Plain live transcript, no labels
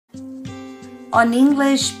On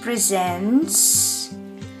English presents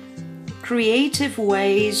creative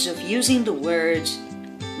ways of using the word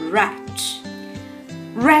rat.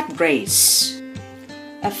 Rat race,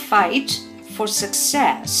 a fight for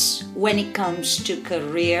success when it comes to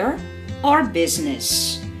career or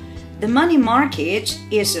business. The money market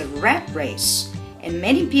is a rat race, and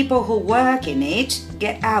many people who work in it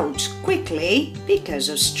get out quickly because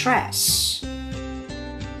of stress.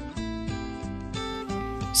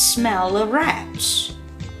 Smell a rat.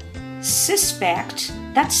 Suspect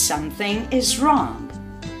that something is wrong.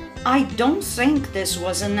 I don't think this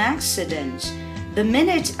was an accident. The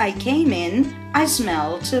minute I came in, I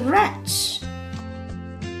smelled a rat.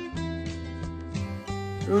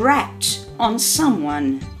 Rat on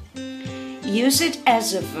someone. Use it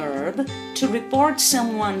as a verb to report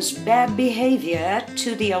someone's bad behavior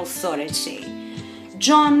to the authority.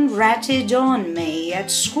 John ratted on me at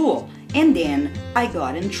school, and then I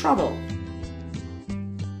got in trouble.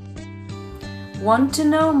 Want to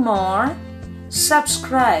know more?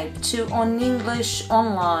 Subscribe to OnEnglish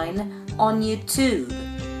Online on YouTube.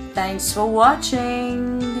 Thanks for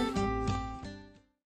watching.